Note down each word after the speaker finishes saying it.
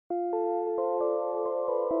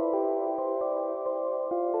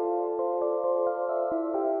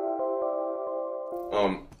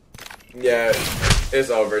Yeah, it's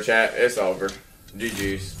over, chat. It's over.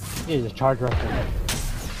 GG's. He's a charge record.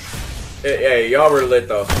 Hey, y'all were lit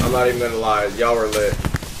though. I'm not even gonna lie. Y'all were lit.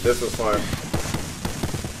 This was fun.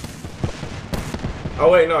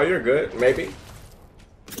 Oh wait, no, you're good. Maybe.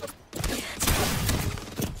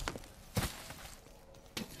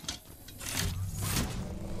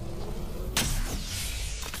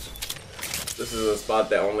 This is a spot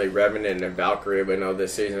that only Revenant and Valkyrie would know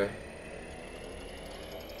this season.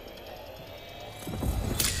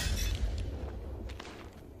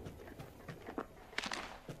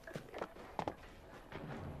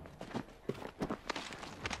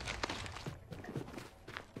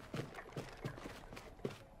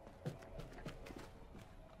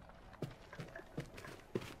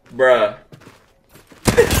 Bruh.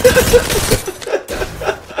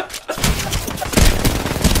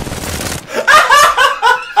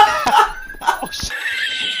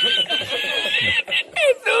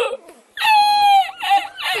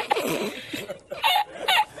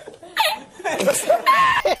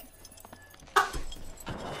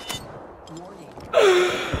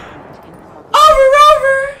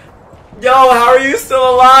 Yo, how are you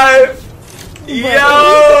still alive?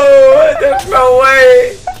 Yo, there's no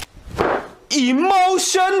way.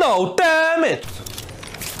 Emotional, damn it!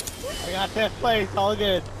 I got 10th place, all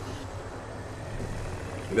good.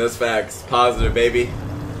 That's facts. Positive, baby.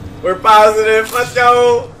 We're positive. Let's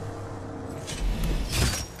go.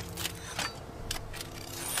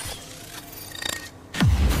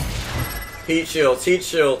 Heat shields, heat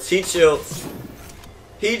shields, heat shields.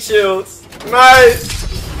 Heat shields. Nice.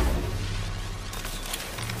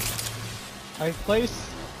 9th place.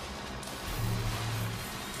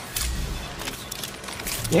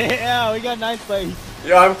 Yeah, we got 9th place.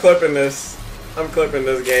 Yo, I'm clipping this. I'm clipping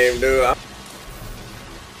this game, dude.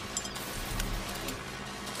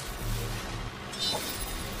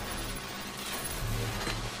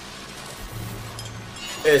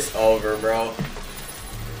 It's over, bro.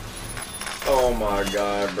 Oh my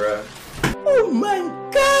god, bro. Oh my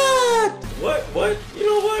god! What? You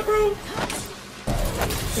know what, bro?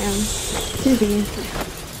 Yeah. 2B.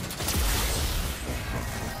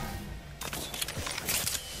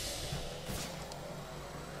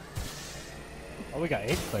 Oh, we got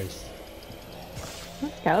 8th place.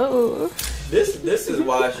 Let's go. This is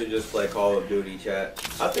why I should just play Call of Duty, chat.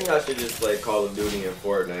 I think I should just play Call of Duty and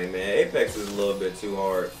Fortnite, man. Apex is a little bit too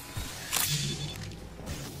hard.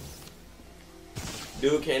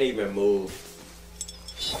 Dude can't even move.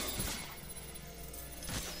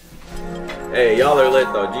 Hey, y'all are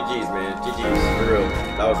lit though. GG's, man. GG's, for real.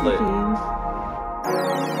 That was lit. GG's.